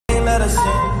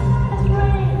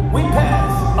innocent. We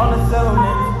pass on the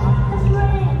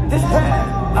settlement. This path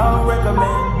I don't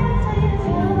recommend.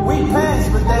 We pass,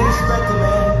 but they expecting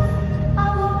it.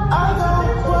 I go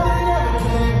what I never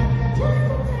can.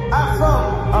 I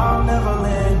float on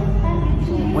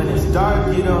Neverland. When it's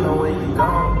dark, you don't know where you're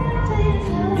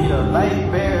going. Need a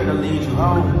light bear to lead you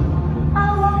home. I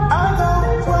go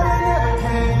what I never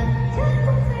can.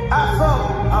 I float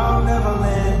on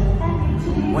Neverland.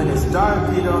 When it's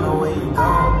dark, you don't know where you're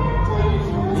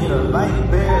going. Need a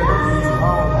light bear to lead you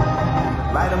home.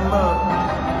 Light 'em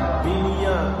up, beat me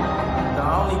up, the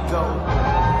only goat,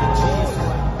 the G's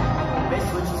one. They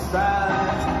switch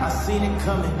sides, I seen it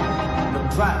coming. The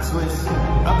plot twist,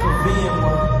 up a being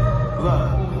one. Look,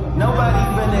 nobody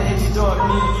finna extort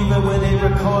me, even when they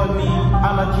record me.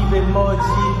 I'ma keep it more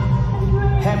G.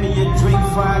 Hand me a drink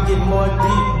before I get more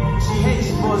deep. She hates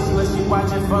sports when she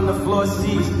watching from the floor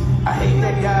seats. I hate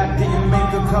that God didn't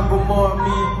make a couple more of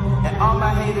me. And all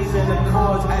my haters in the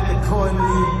chords at the chord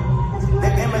lead.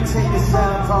 They imitate the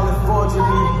sound, call it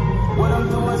forgery. What I'm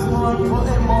doing is more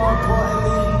important, more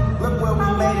importantly. Look where we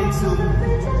made it to.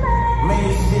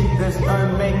 Made shit that's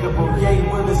unmakeable. Yay,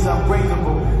 with us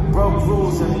unbreakable. Broke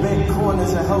rules and bent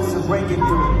corners and hopes of breaking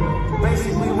through.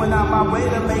 Basically went out my way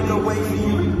to make a way for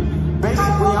you.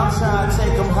 Basically I'm trying to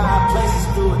take them high places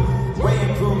through it. Way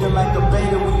improved them like a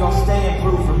beta, we gon' stay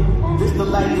improving. This the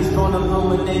light that's gonna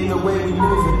illuminate the way we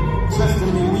moving.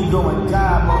 Trusting me, we going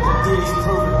God mode, the dig's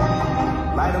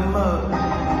proven. Light 'em up,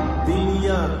 beat me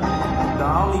up, the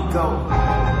only goat,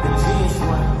 the G's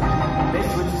one. They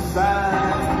switch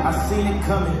sides, I seen it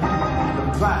coming.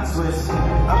 The plot twist,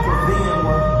 up a